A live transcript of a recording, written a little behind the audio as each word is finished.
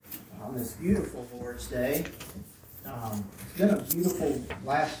on this beautiful Lord's Day. It's been a beautiful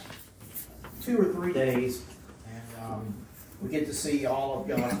last 2 or 3 days, and we get to see all of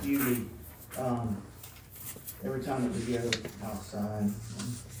God's beauty every time that we go outside.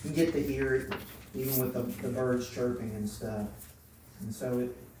 You get to hear it, even with the birds chirping and stuff. And so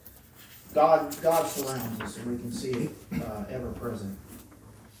God surrounds us, and we can see it ever present.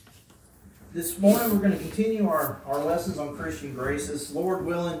 This morning we're going to continue our lessons on Christian graces. Lord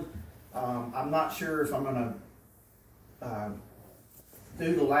willing, I'm not sure if I'm going to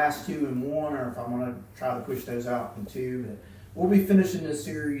do the last 2 in 1 or if I'm going to try to push those out in 2. But we'll be finishing this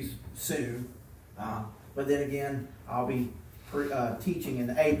series soon. But then again, I'll be teaching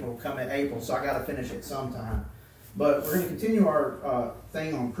in April, so I got to finish it sometime. But we're going to continue our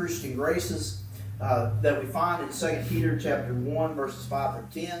thing on Christian graces that we find in 2 Peter chapter 1, verses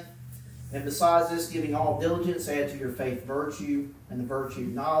 5 through 10. And besides this, giving all diligence, add to your faith virtue, and the virtue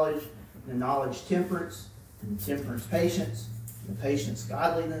knowledge, and the knowledge temperance, and the temperance patience, and the patience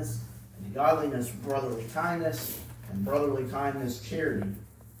godliness, and the godliness brotherly kindness, and brotherly kindness charity.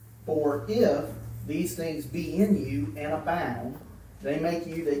 For if these things be in you and abound, they make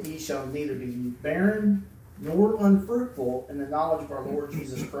you that ye shall neither be barren nor unfruitful in the knowledge of our Lord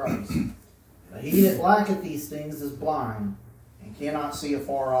Jesus Christ. But he that lacketh these things is blind, and cannot see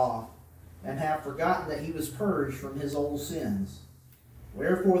afar off, and have forgotten that he was purged from his old sins.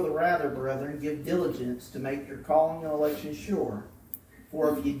 Wherefore the rather, brethren, give diligence to make your calling and election sure.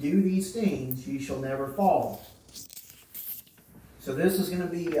 For if you do these things, you shall never fall. So this is going to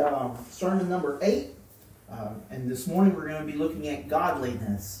be sermon number 8. And this morning we're going to be looking at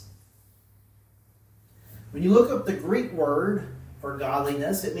godliness. When you look up the Greek word for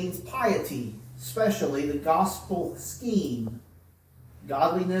godliness, it means piety, especially the gospel scheme.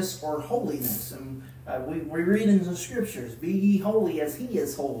 Godliness or holiness. And we read in the scriptures, be ye holy as he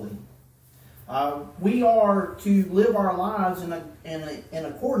is holy. We are to live our lives in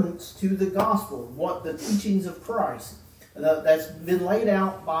accordance to the gospel, what the teachings of Christ that's been laid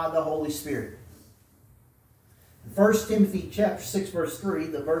out by the Holy Spirit. 1 Timothy chapter 6 verse 3,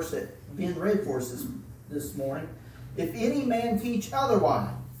 the verse that Ben read for us this morning, if any man teach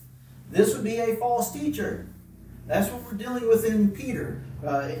otherwise, this would be a false teacher. That's what we're dealing with in Peter,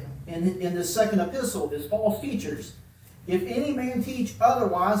 in the second epistle, is false teachers. If any man teach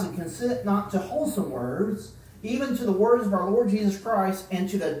otherwise and consent not to wholesome words, even to the words of our Lord Jesus Christ, and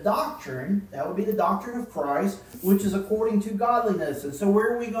to the doctrine, that would be the doctrine of Christ, which is according to godliness. And so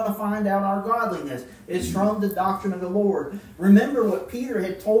where are we going to find out our godliness? It's from the doctrine of the Lord. Remember what Peter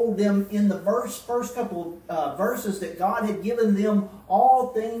had told them in the first couple verses, that God had given them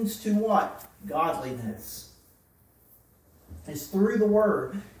all things to what? Godliness. It's through the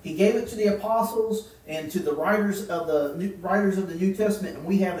Word. He gave it to the apostles and to the writers of the New Testament, and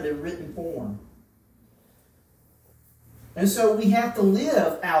we have it in written form. And so we have to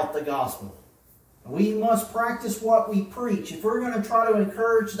live out the gospel. We must practice what we preach. If we're going to try to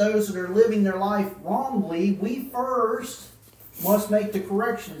encourage those that are living their life wrongly, we first must make the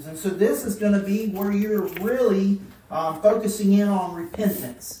corrections. And so this is going to be where you're really focusing in on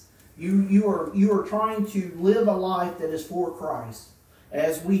repentance. You are trying to live a life that is for Christ.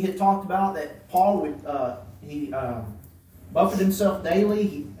 As we had talked about, that Paul would buffeted himself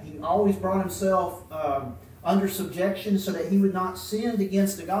daily. He always brought himself under subjection so that he would not sin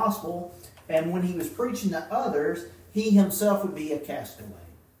against the gospel. And when he was preaching to others, he himself would be a castaway.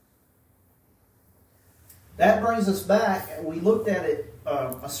 That brings us back, and we looked at it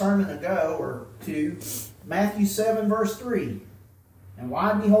a sermon ago or two, Matthew 7 verse 3. And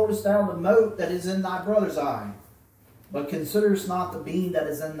why beholdest thou the mote that is in thy brother's eye, but considerest not the beam that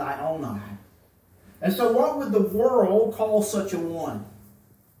is in thy own eye? And so what would the world call such a one?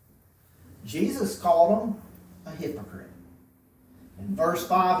 Jesus called him a hypocrite. In verse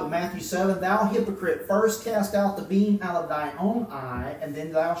 5 of Matthew 7, thou hypocrite, first cast out the beam out of thine own eye, and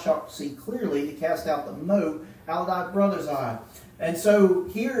then thou shalt see clearly to cast out the mote out of thy brother's eye. And so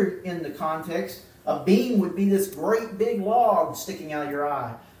here in the context, a beam would be this great big log sticking out of your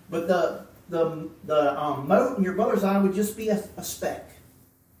eye. But the mote in your brother's eye would just be a speck.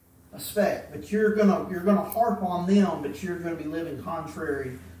 A speck. But you're gonna harp on them, but you're going to be living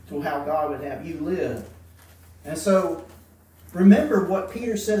contrary to how God would have you live. And so, remember what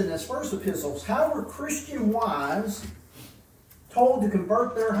Peter said in his first epistles. How were Christian wives told to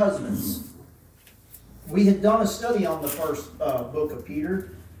convert their husbands? We had done a study on the first book of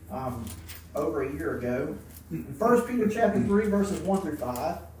Peter over a year ago. In 1 Peter chapter 3, verses 1 through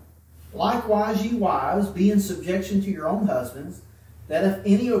 5. Likewise, ye wives, be in subjection to your own husbands, that if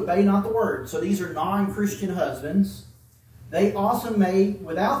any obey not the word. So these are non-Christian husbands. They also may,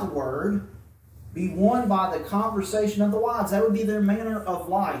 without the word, be won by the conversation of the wives. That would be their manner of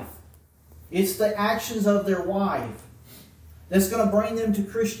life. It's the actions of their wife that's going to bring them to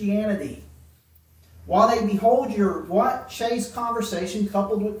Christianity. While they behold your what? Chaste conversation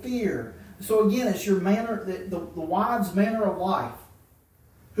coupled with fear. So again, it's your manner, the wife's manner of life.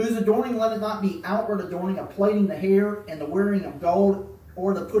 Whose adorning, let it not be outward adorning of plaiting the hair and the wearing of gold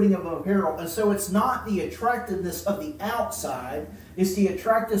or the putting of apparel. And so it's not the attractiveness of the outside, it's the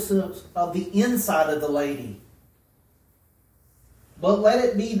attractiveness of the inside of the lady. But let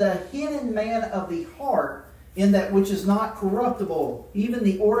it be the hidden man of the heart, in that which is not corruptible, even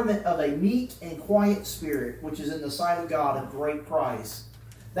the ornament of a meek and quiet spirit, which is in the sight of God of great price.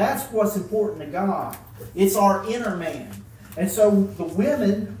 That's what's important to God. It's our inner man. And so the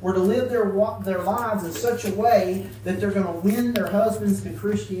women were to live their lives in such a way that they're going to win their husbands to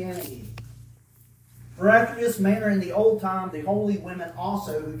Christianity. For after this manner in the old time, the holy women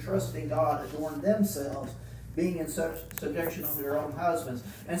also who trusted in God adorned themselves, being in such subjection unto their own husbands.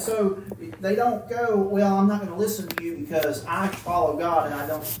 And so they don't go, well, I'm not going to listen to you because I follow God and I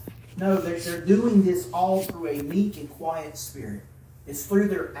don't. No, they're doing this all through a meek and quiet spirit. It's through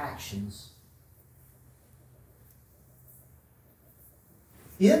their actions.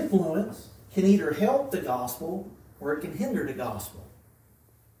 Influence can either help the gospel or it can hinder the gospel.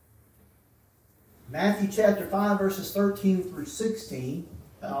 Matthew chapter 5, verses 13 through 16,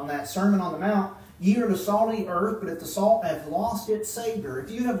 on that Sermon on the Mount, ye are the salt of the earth, but if the salt hath lost its savour, if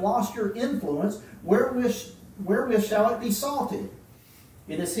you have lost your influence, wherewith shall it be salted?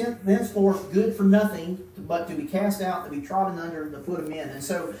 It is henceforth good for nothing, but to be cast out, to be trodden under the foot of men. And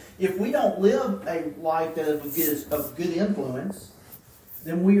so, if we don't live a life that is of good influence,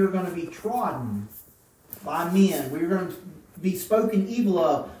 then we are going to be trodden by men. We are going to be spoken evil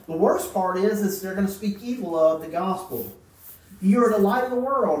of. The worst part is they're going to speak evil of the gospel. You are the light of the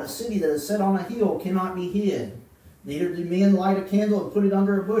world. A city that is set on a hill cannot be hid. Neither do men light a candle and put it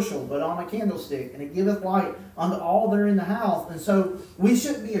under a bushel, but on a candlestick, and it giveth light unto all that are in the house. And so we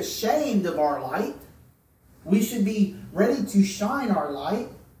shouldn't be ashamed of our light. We should be ready to shine our light.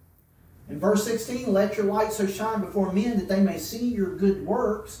 In verse 16, let your light so shine before men that they may see your good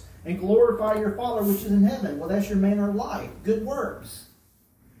works and glorify your Father which is in heaven. Well, that's your manner of life. Good works.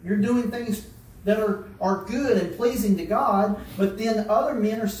 You're doing things that are good and pleasing to God, but then other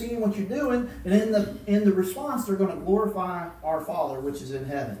men are seeing what you're doing, and in the response, they're going to glorify our Father which is in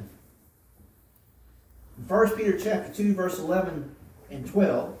heaven. In 1 Peter chapter 2, verse 11 and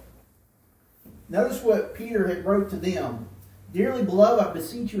 12, notice what Peter had wrote to them. Dearly beloved, I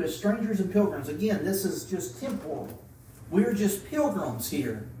beseech you as strangers and pilgrims. Again, this is just temporal. We're just pilgrims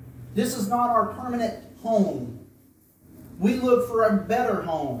here. This is not our permanent home. We look for a better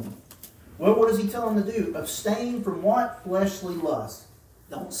home. Well, what does he tell them to do? Abstain from what? Fleshly lust.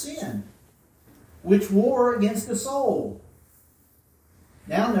 Don't sin. Which war against the soul.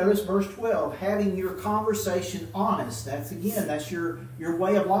 Now notice verse 12. Having your conversation honest. That's your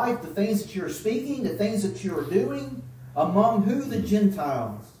way of life. The things that you're speaking, the things that you're doing. Among who? The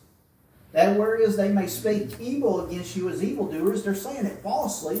Gentiles. That whereas they may speak evil against you as evildoers, they're saying it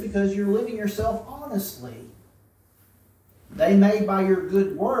falsely because you're living yourself honestly. They may by your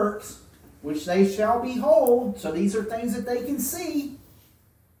good works, which they shall behold, so these are things that they can see,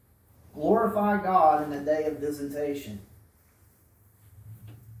 glorify God in the day of visitation.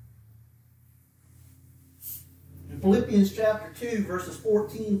 In Philippians chapter 2, verses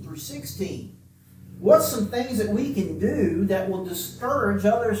 14 through 16, what's some things that we can do that will discourage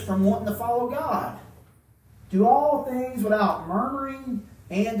others from wanting to follow God? Do all things without murmuring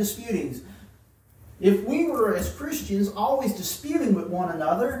and disputings. If we were, as Christians, always disputing with one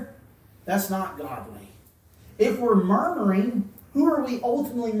another, that's not godly. If we're murmuring, who are we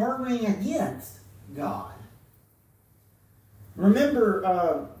ultimately murmuring against? God.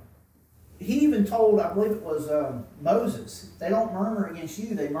 Remember, he even told, I believe it was Moses, they don't murmur against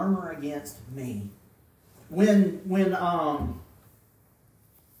you, they murmur against me. When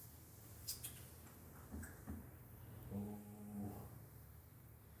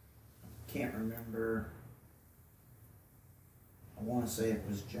can't remember. I want to say it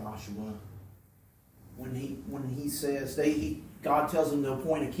was Joshua. When he says God tells him to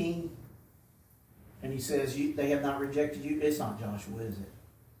appoint a king, and he says they have not rejected you. It's not Joshua, is it?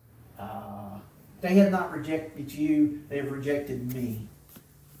 They have not rejected you. They have rejected me.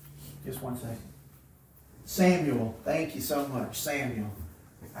 Just one second. Samuel. Thank you so much, Samuel.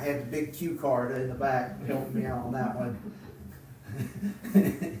 I had the big cue card in the back helping me out on that one.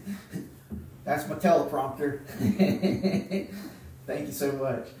 That's my teleprompter. Thank you so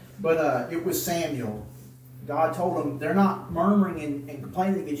much. But it was Samuel. God told them, they're not murmuring and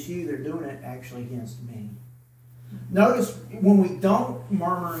complaining against you, they're doing it actually against me. Notice when we don't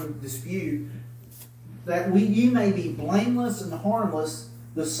murmur and dispute, that you may be blameless and harmless,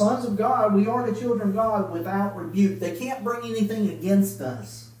 the sons of God, we are the children of God without rebuke. They can't bring anything against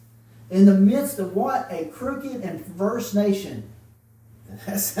us. In the midst of what? A crooked and perverse nation.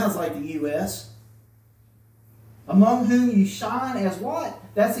 That sounds like the U.S. Among whom you shine as what?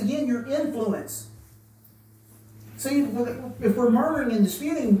 That's again your influence. See, if we're murmuring and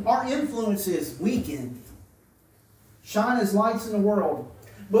disputing, our influence is weakened. Shine as lights in the world.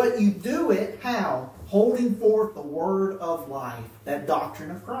 But you do it how? Holding forth the word of life, that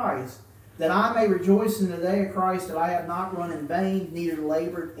doctrine of Christ, that I may rejoice in the day of Christ, that I have not run in vain, neither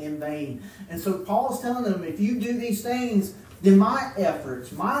labored in vain. And so Paul's telling them, if you do these things, then my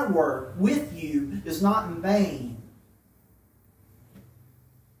efforts, my work with you is not in vain.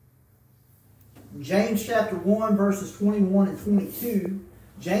 James chapter 1, verses 21 and 22,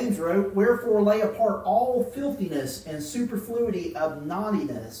 James wrote, wherefore lay apart all filthiness and superfluity of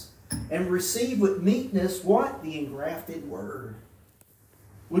naughtiness, and receive with meekness what? The engrafted word,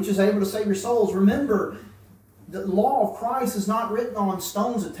 which is able to save your souls. Remember, the law of Christ is not written on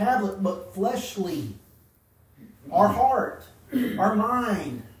stones of tablet, but fleshly. Our heart, our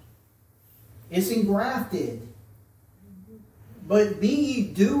mind, it's engrafted. But be ye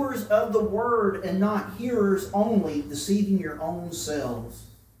doers of the word and not hearers only, deceiving your own selves.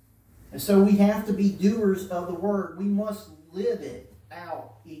 And so we have to be doers of the word. We must live it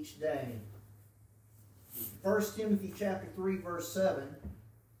out each day. 1 Timothy chapter 3, verse 7.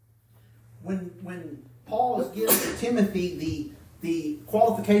 When Paul is giving to Timothy the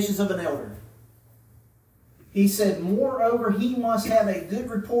qualifications of an elder, he said, moreover, he must have a good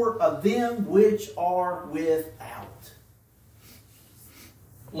report of them which are without,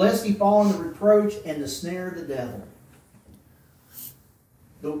 lest he fall in the reproach and the snare of the devil.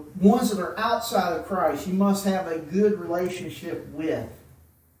 The ones that are outside of Christ, you must have a good relationship with.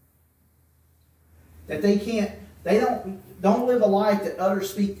 That they don't live a life that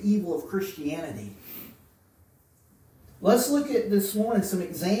others speak evil of Christianity. Let's look at this morning some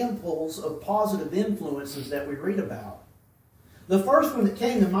examples of positive influences that we read about. The first one that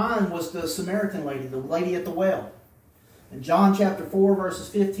came to mind was the Samaritan lady, the lady at the well. In John chapter 4, verses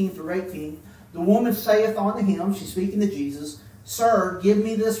 15 through 18, the woman saith unto him, she's speaking to Jesus, Sir, give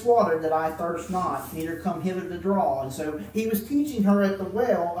me this water that I thirst not, neither come hither to draw. And so he was teaching her at the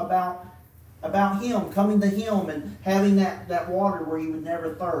well about him, coming to him and having that water where you would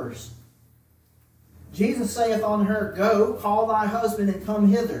never thirst. Jesus saith unto her, Go, call thy husband and come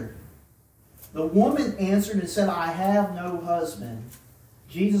hither. The woman answered and said, I have no husband.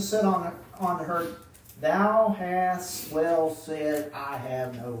 Jesus said unto her, Thou hast well said, I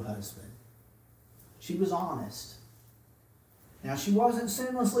have no husband. She was honest. Now, she wasn't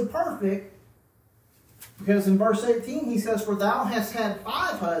sinlessly perfect, because in verse 18 he says, For thou hast had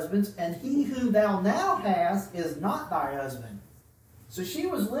 5 husbands, and he whom thou now hast is not thy husband. So she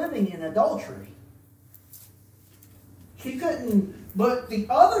was living in adultery. She couldn't, but the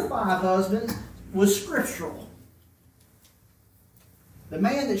other 5 husbands was scriptural. The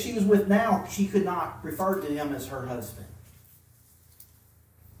man that she was with now, she could not refer to him as her husband.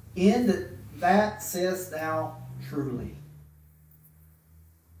 In that sayest thou truly.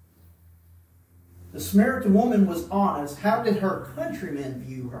 The Samaritan woman was honest. How did her countrymen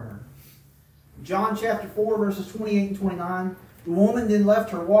view her? John chapter 4, verses 28 and 29. The woman then left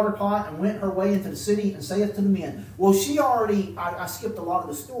her water pot and went her way into the city and saith to the men. Well, she already, I skipped a lot of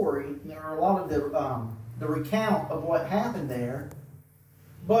the story, or a lot of the recount of what happened there.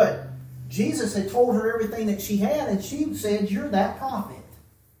 But Jesus had told her everything that she had, and she said, You're that prophet.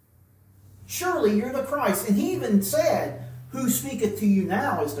 Surely you're the Christ. And he even said, Who speaketh to you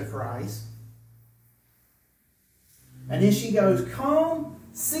now is the Christ. And then she goes, Come,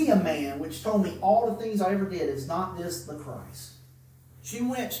 see a man which told me all the things I ever did. Is not this the Christ? She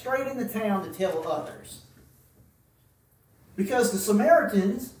went straight into town to tell others. Because the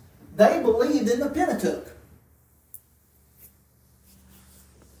Samaritans, they believed in the Pentateuch.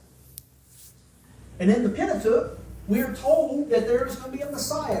 And in the Pentateuch, we are told that there is going to be a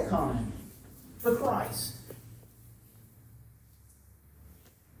Messiah coming, the Christ.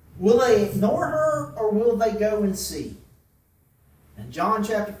 Will they ignore her, or will they go and see? In John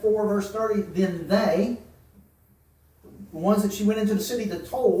chapter 4, verse 30, then they, the ones that she went into the city that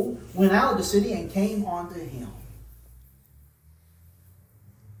told, went out of the city and came unto him.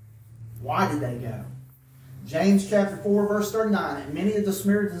 Why did they go? James chapter 4, verse 39, and many of the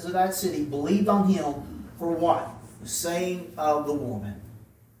Samaritans of that city believed on him for what? The saying of the woman.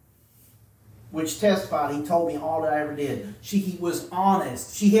 which testified, he told me all that I ever did. He was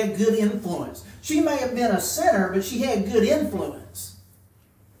honest. She had good influence. She may have been a sinner, but she had good influence.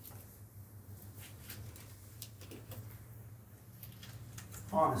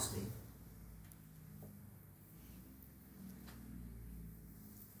 Honesty.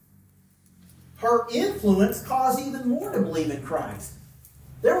 Her influence caused even more to believe in Christ.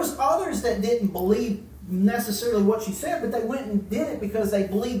 There was others that didn't believe necessarily what she said, but they went and did it because they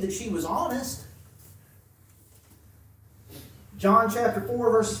believed that she was honest. John chapter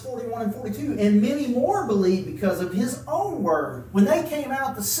 4, verses 41 and 42. And many more believed because of his own word. When they came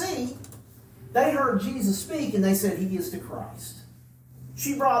out to see, they heard Jesus speak and they said, he is the Christ.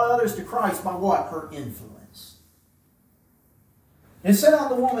 She brought others to Christ by what? Her influence. And said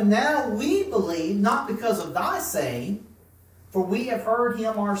unto the woman, now we believe, not because of thy saying, for we have heard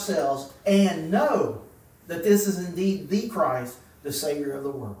him ourselves, and know that this is indeed the Christ, the Savior of the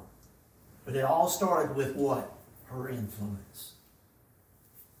world. But it all started with what? Her influence.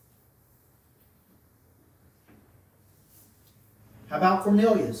 How about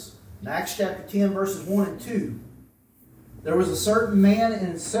Cornelius? In Acts chapter 10, verses 1 and 2. There was a certain man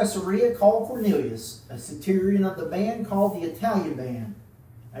in Caesarea called Cornelius, a centurion of the band called the Italian band,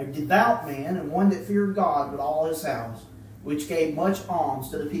 a devout man and one that feared God with all his house, which gave much alms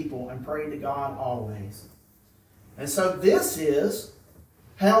to the people and prayed to God always. And so this is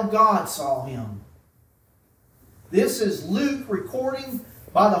how God saw him. This is Luke recording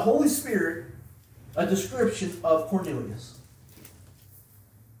by the Holy Spirit a description of Cornelius.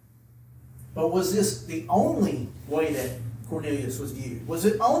 But was this the only way that Cornelius was viewed? Was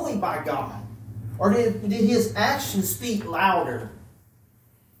it only by God? Or did his actions speak louder?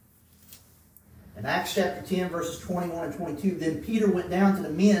 In Acts chapter 10, verses 21 and 22, then Peter went down to the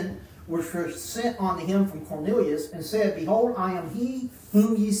men which were sent unto him from Cornelius, and said, behold, I am he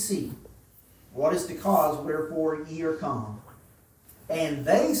whom ye seek. What is the cause wherefore ye are come? And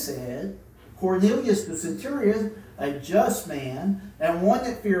they said, Cornelius the centurion, a just man, and one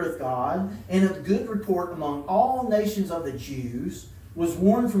that feareth God, and of good report among all nations of the Jews, was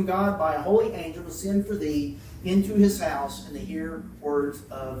warned from God by a holy angel to send for thee into his house, and to hear words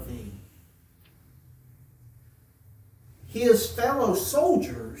of thee. His fellow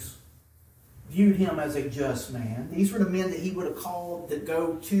soldiers viewed him as a just man. These were the men that he would have called to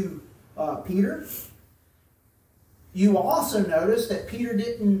go to Peter. You also notice that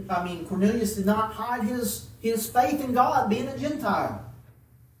Cornelius did not hide his faith in God, being a Gentile.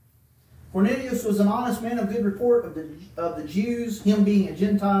 Cornelius was an honest man of good report of the Jews, him being a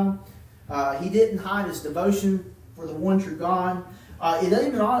Gentile. He didn't hide his devotion for the one true God. It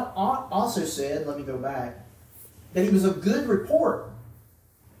even also said, let me go back, that he was a good report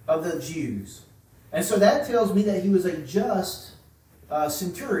of the Jews. And so that tells me that he was a just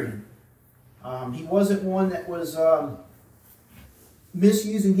centurion. He wasn't one that was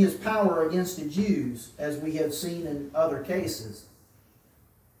misusing his power against the Jews, as we have seen in other cases.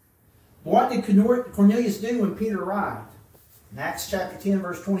 What did Cornelius do when Peter arrived? In Acts chapter 10,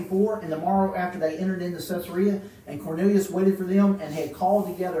 verse 24, and the morrow after they entered into Caesarea, and Cornelius waited for them, and had called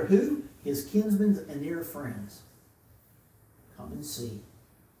together who? His kinsmen and near friends. Come and see.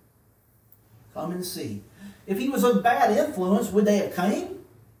 Come and see. If he was a bad influence, would they have came?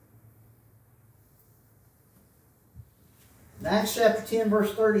 In Acts chapter 10,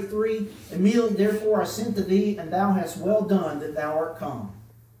 verse 33, immediately therefore I sent to thee, and thou hast well done that thou art come.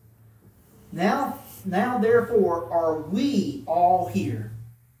 Now therefore are we all here,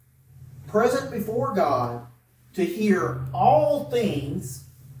 present before God, to hear all things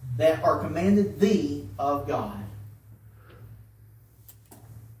that are commanded thee of God.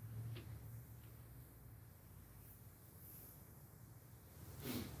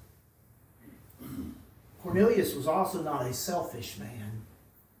 Cornelius was also not a selfish man.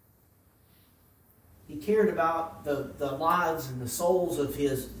 He cared about the lives and the souls of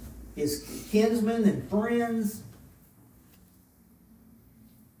his kinsmen and friends.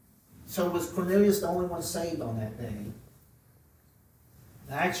 So was Cornelius the only one saved on that day? In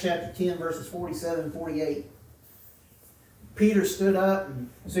Acts chapter 10, verses 47 and 48, Peter stood up and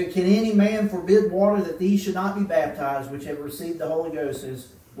said, can any man forbid water that these should not be baptized, which have received the Holy Ghost as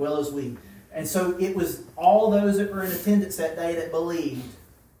well as we? And so it was all those that were in attendance that day that believed.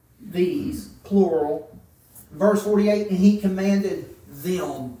 These, plural. Verse 48, and he commanded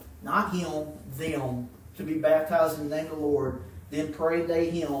them, not him, them, to be baptized in the name of the Lord. Then prayed they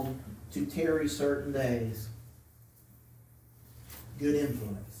him to tarry certain days. Good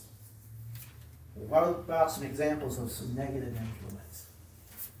influence. Well, what about some examples of some negative influence?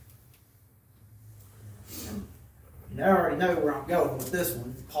 You already know where I'm going with this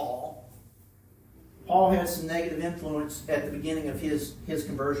one, Paul. Paul had some negative influence at the beginning of his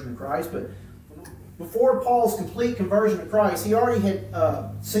conversion to Christ, but before Paul's complete conversion to Christ, he already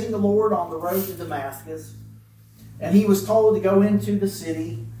had seen the Lord on the road to Damascus, and he was told to go into the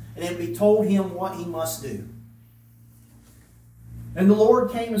city, and it would be told him what he must do. And the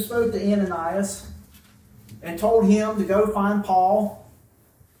Lord came and spoke to Ananias and told him to go find Paul,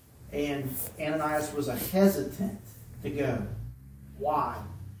 and Ananias was hesitant to go. Why?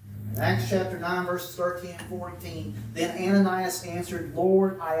 In Acts chapter 9, verses 13 and 14, then Ananias answered,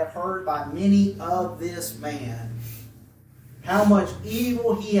 Lord, I have heard by many of this man how much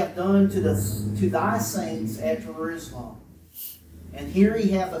evil he hath done to thy saints at Jerusalem. And here he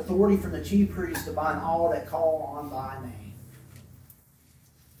hath authority from the chief priest to bind all that call on thy name.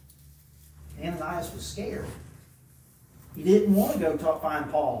 Ananias was scared. He didn't want to go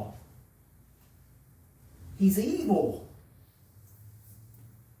find Paul. He's evil.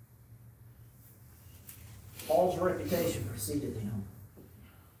 Paul's reputation preceded him.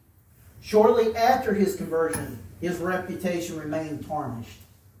 Shortly after his conversion, his reputation remained tarnished.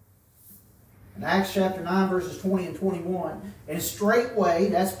 In Acts chapter 9, verses 20 and 21, and straightway,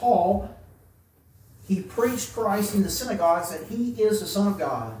 that's Paul, he preached Christ in the synagogues that he is the Son of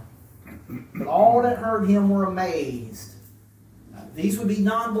God. But all that heard him were amazed. Now, these would be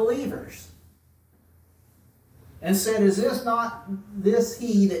non-believers. And said, is this not this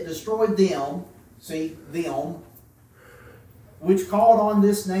he that destroyed them, see, them, which called on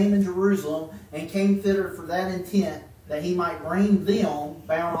this name in Jerusalem, and came thither for that intent, that he might bring them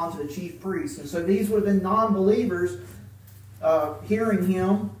bound unto the chief priests. And so these would have been non-believers hearing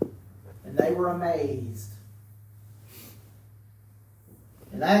him, and they were amazed.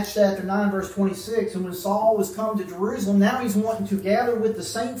 In Acts chapter 9, verse 26, and when Saul was come to Jerusalem, now he's wanting to gather with the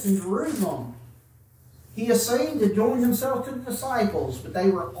saints in Jerusalem. He essayed to join himself to the disciples, but they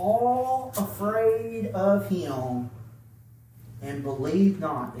were all afraid of him and believed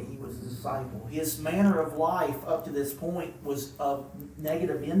not that he was a disciple. His manner of life up to this point was of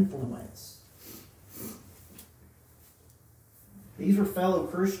negative influence. These were fellow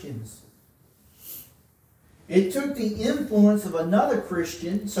Christians. It took the influence of another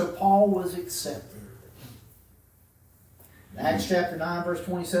Christian, so Paul was accepted. In Acts chapter 9, verse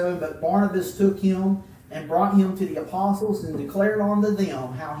 27, but Barnabas took him and brought him to the apostles and declared unto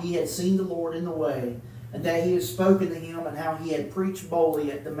them how he had seen the Lord in the way, and that he had spoken to him, and how he had preached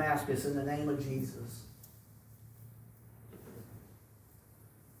boldly at Damascus in the name of Jesus.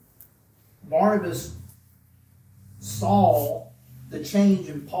 Barnabas saw the change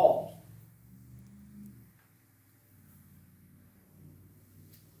in Paul.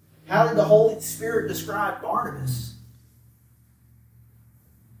 How did the Holy Spirit describe Barnabas?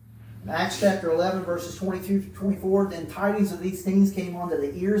 In Acts chapter 11, verses 22 to 24, then tidings of these things came unto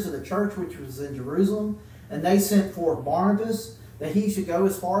the ears of the church which was in Jerusalem, and they sent forth Barnabas, that he should go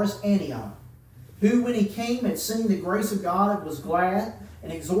as far as Antioch, who when he came had seen the grace of God was glad,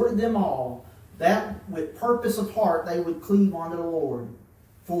 and exhorted them all, that with purpose of heart they would cleave unto the Lord.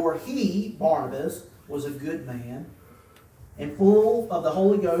 For he, Barnabas, was a good man, and full of the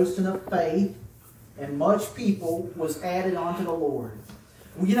Holy Ghost and of faith, and much people was added unto the Lord.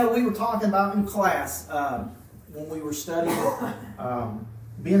 Well, you know, we were talking about in class when we were studying.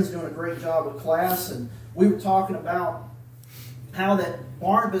 Ben's doing a great job with class, and we were talking about how that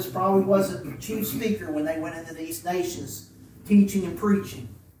Barnabas probably wasn't the chief speaker when they went into these nations teaching and preaching.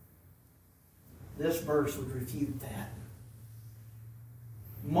 This verse would refute that.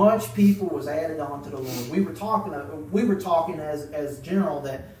 Much people was added on to the Lord. We were talking as general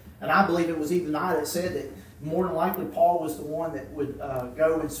that, and I believe it was even I that said that more than likely Paul was the one that would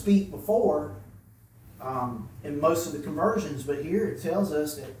go and speak before in most of the conversions. But here it tells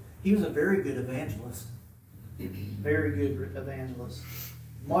us that he was a very good evangelist. Very good evangelist.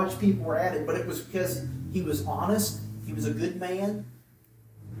 Much people were added, but it was because he was honest, he was a good man,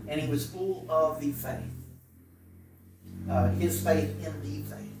 and he was full of the faith. His faith in the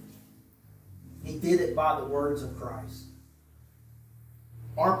faith. He did it by the words of Christ.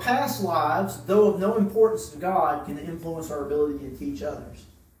 Our past lives, though of no importance to God, can influence our ability to teach others.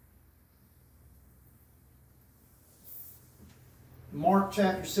 Mark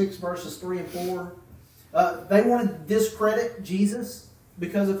chapter 6, verses 3 and 4. They wanted to discredit Jesus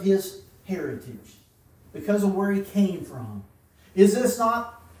because of his heritage, because of where he came from. Is this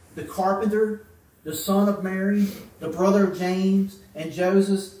not the carpenter, the son of Mary, the brother of James and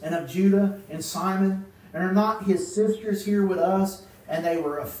Joseph and of Judah and Simon? And are not his sisters here with us? And they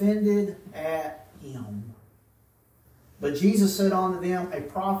were offended at him. But Jesus said unto them, a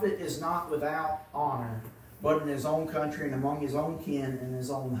prophet is not without honor, but in his own country and among his own kin and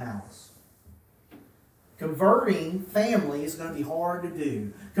his own house. Converting family is going to be hard to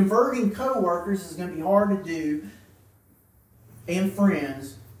do. Converting co-workers is going to be hard to do, and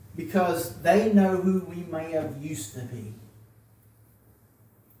friends, because they know who we may have used to be.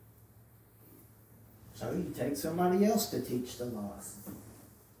 So you take somebody else to teach the lost.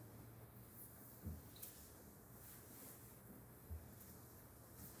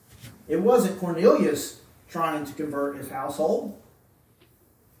 It wasn't Cornelius trying to convert his household.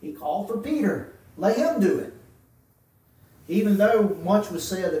 He called for Peter. Let him do it. Even though much was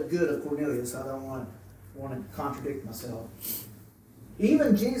said of good of Cornelius, I don't want to contradict myself.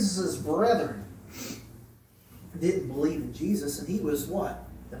 Even Jesus' brethren didn't believe in Jesus, and he was what?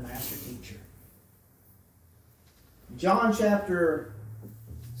 The master teacher. John chapter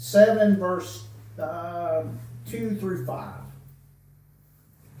 7, verse 2 through 5.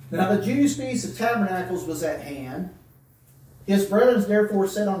 Now the Jews' feast of tabernacles was at hand. His brethren therefore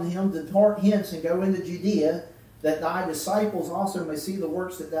said unto him, Depart hence and go into Judea, that thy disciples also may see the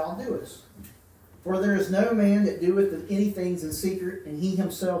works that thou doest. For there is no man that doeth any things in secret, and he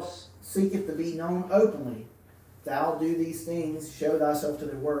himself seeketh to be known openly. Thou do these things, show thyself to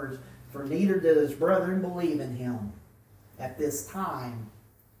their words, for neither did his brethren believe in him. At this time,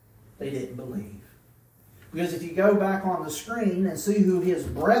 they didn't believe. Because if you go back on the screen and see who his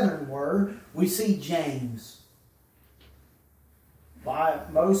brethren were, we see James.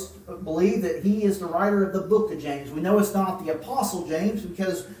 Most believe that he is the writer of the book of James. We know it's not the Apostle James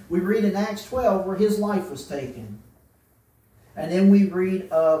because we read in Acts 12 where his life was taken. And then we read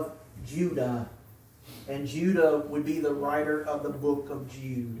of Judah. And Judah would be the writer of the book of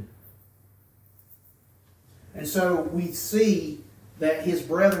Jude. And so we see that his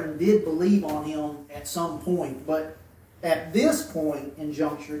brethren did believe on him at some point. But at this point in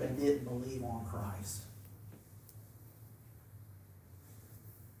juncture, they didn't believe on Christ.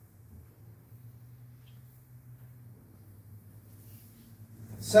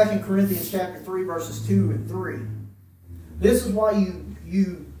 Second Corinthians chapter 3, verses 2 and 3. This is why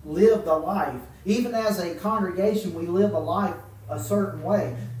you live the life. Even as a congregation, we live a life a certain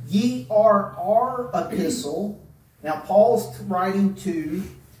way. Ye are our epistle. Now, Paul's writing to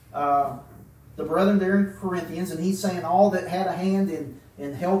the brethren there in Corinthians, and he's saying all that had a hand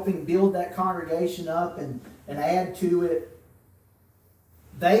in helping build that congregation up and add to it,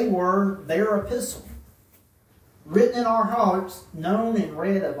 they were their epistle. Written in our hearts, known and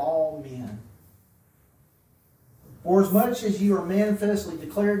read of all men. For as much as you are manifestly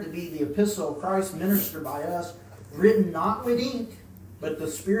declared to be the epistle of Christ ministered by us, written not with ink, but the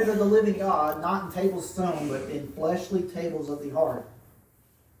Spirit of the living God, not in tables of stone, but in fleshly tables of the heart.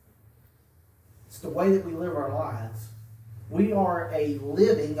 It's the way that we live our lives. We are a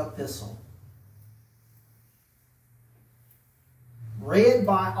living epistle. Read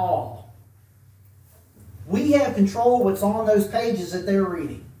by all. We have control of what's on those pages that they're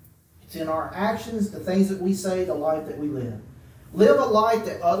reading. It's in our actions, the things that we say, the life that we live. Live a life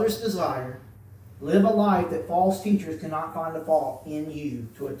that others desire. Live a life that false teachers cannot find a fault in you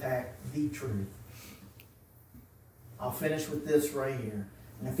to attack the truth. I'll finish with this right here.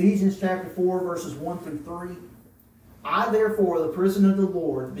 In Ephesians chapter 4, verses 1 through 3. I therefore, the prisoner of the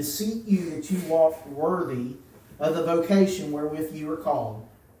Lord, beseech you that you walk worthy of the vocation wherewith you are called.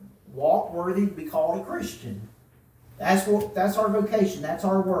 Walk worthy to be called a Christian. That's our vocation. That's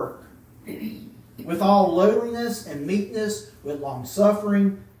our work. With all lowliness and meekness, with long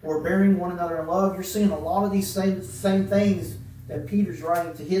suffering, or bearing one another in love. You're seeing a lot of these same things that Peter's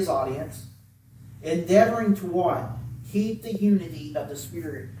writing to his audience. Endeavoring to what? Keep the unity of the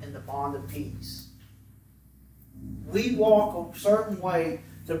Spirit in the bond of peace. We walk a certain way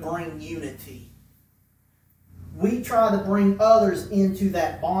to bring unity. We try to bring others into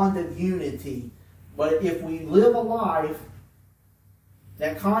that bond of unity. But if we live a life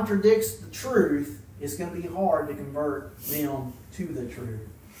that contradicts the truth, it's going to be hard to convert them to the truth.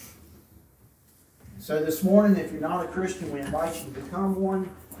 So this morning, if you're not a Christian, we invite you to become one.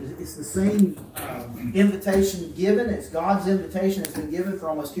 It's the same invitation given. It's God's invitation that's been given for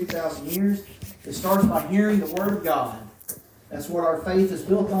almost 2,000 years. It starts by hearing the Word of God. That's what our faith is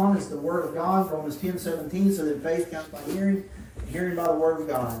built on, is the Word of God, Romans 10:17, so that faith comes by hearing, and hearing by the Word of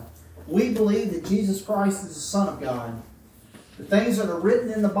God. We believe that Jesus Christ is the Son of God. The things that are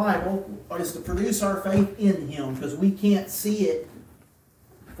written in the Bible is to produce our faith in Him, because we can't see it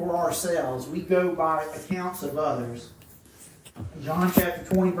for ourselves. We go by accounts of others. In John chapter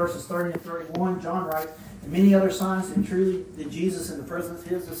 20, verses 30 and 31, John writes, and many other signs that truly did Jesus in the presence of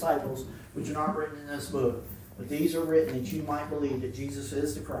His disciples, which are not written in this book. But these are written that you might believe that Jesus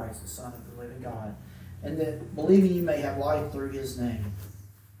is the Christ, the Son of the living God, and that believing you may have life through His name.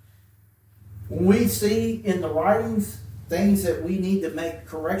 When we see in the writings things that we need to make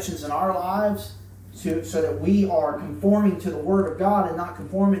corrections in our lives so that we are conforming to the Word of God and not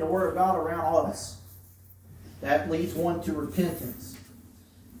conforming the Word of God around us, that leads one to repentance.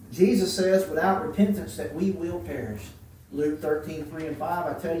 Jesus says, without repentance, that we will perish. Luke 13:3-5,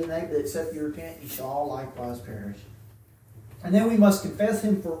 I tell you, neighbor, that except you repent, you shall all likewise perish. And then we must confess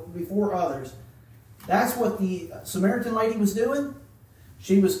Him before others. That's what the Samaritan lady was doing.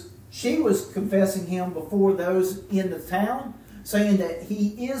 She was confessing Him before those in the town, saying that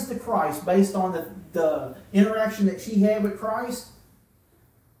He is the Christ based on the interaction that she had with Christ.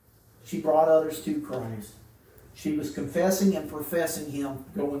 She brought others to Christ. She was confessing and professing Him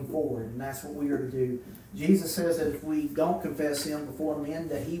going forward, and that's what we are to do. Jesus says that if we don't confess Him before men,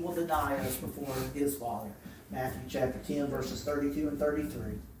 that He will deny us before His Father. Matthew chapter 10, verses 32 and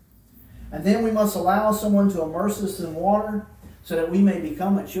 33. And then we must allow someone to immerse us in water so that we may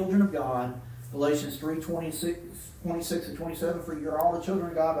become a children of God. Galatians 3:26 and 27, for you are all the children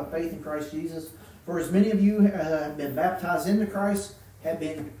of God by faith in Christ Jesus. For as many of you have been baptized into Christ, have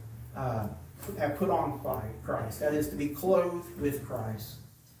put on by Christ. That is, to be clothed with Christ.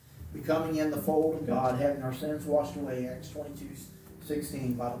 Becoming in the fold of God, having our sins washed away, Acts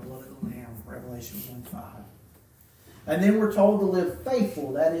 22:16, by the blood of the Lamb, Revelation 1:5. And then we're told to live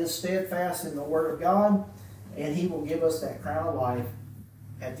faithful, that is, steadfast in the Word of God, and He will give us that crown of life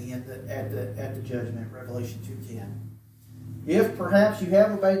at the end at the judgment, Revelation 2:10. If perhaps you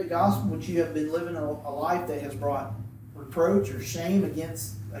have obeyed the gospel, but you have been living a life that has brought reproach or shame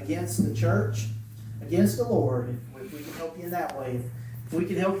against the church, against the Lord, if we can help you in that way, if we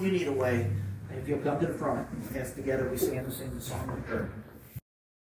can help you in either way, if you'll come to the front, as together we stand and sing the song of prayer.